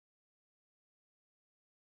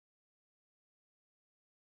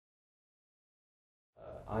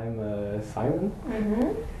I'm Simon.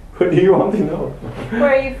 Mm-hmm. What do you want to know?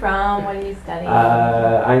 Where are you from? What are you studying?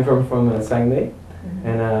 I'm from Saguenay, Mm-hmm.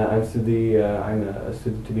 and I'm a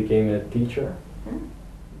student to become a teacher. Mm.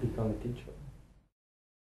 Become a teacher.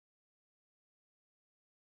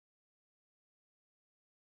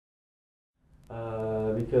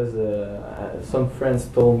 Because some friends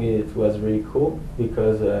told me it was really cool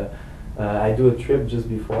because I do a trip just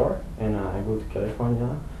before and I go to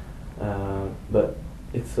California, but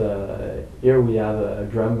it's here we have a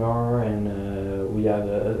drummer and we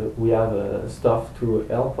have stuff to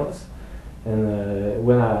help us, and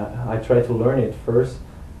when I tried to learn it first,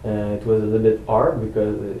 it was a little bit hard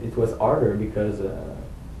because it was harder because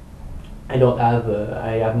I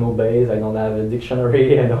have no base, I don't have a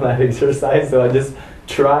dictionary, I don't have exercise, so I just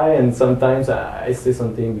try, and sometimes I say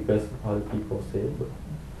something because other people say it, but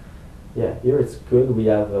yeah, here it's good. We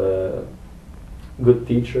have a good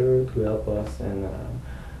teacher to help us, and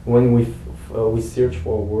when we search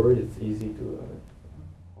for a word, it's easy to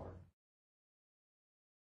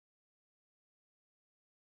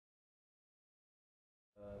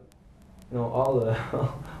all the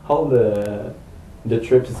all the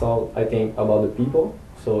trips is all I think about the people.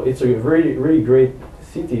 So it's a really great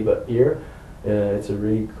city, but here it's a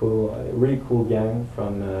really cool gang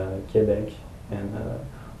from Quebec, and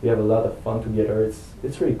we have a lot of fun together.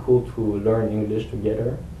 It's really cool to learn English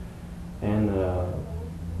together, and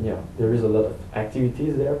yeah, there is a lot of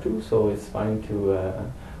activities there too. So it's fine to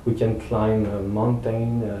we can climb a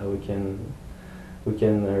mountain, we can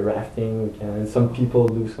rafting, and some people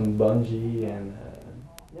do some bungee, and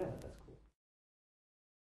yeah, that's cool.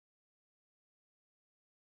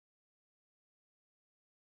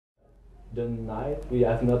 The night we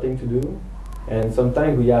have nothing to do, and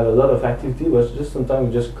sometimes we have a lot of activity, but just sometimes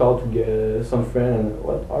we just call to get some friend and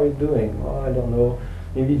what are you doing? Oh, I don't know.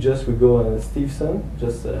 Maybe just we go on Stevenson,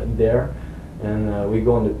 just there, and we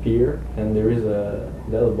go on the pier, and there is a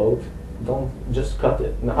little boat. Don't just cut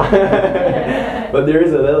it, no. But there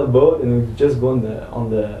is a little boat, and we just go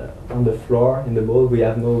on the floor in the boat. We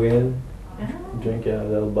have no wind. Drink a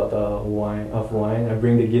little bottle of wine. I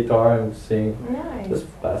bring the guitar and sing. Nice.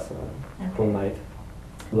 Just pass a cool night.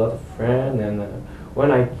 A lot of friends, and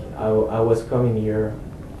when I was coming here,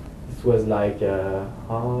 it was like,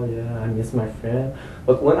 oh yeah, I miss my friend.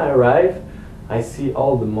 But when I arrive, I see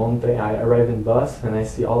all the mountain. I arrive in bus and I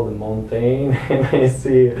see all the mountain and I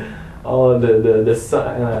see all the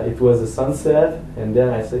sun. It was a sunset, and then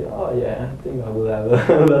I say, oh yeah, I think I will have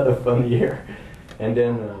a lot of fun here. And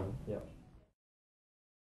then yeah.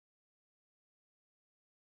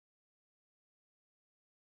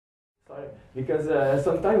 Sorry, because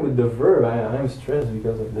sometimes with the verb, I'm stressed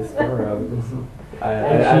because of this camera. I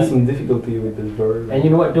have some difficulty with this verb. And you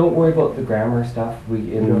know what? Don't worry about the grammar stuff.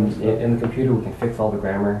 In the computer we can fix all the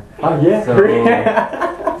grammar. Oh yeah.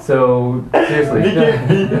 So seriously.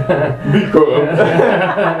 Become.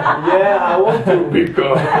 Yeah, I want to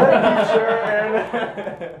become a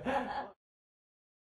teacher.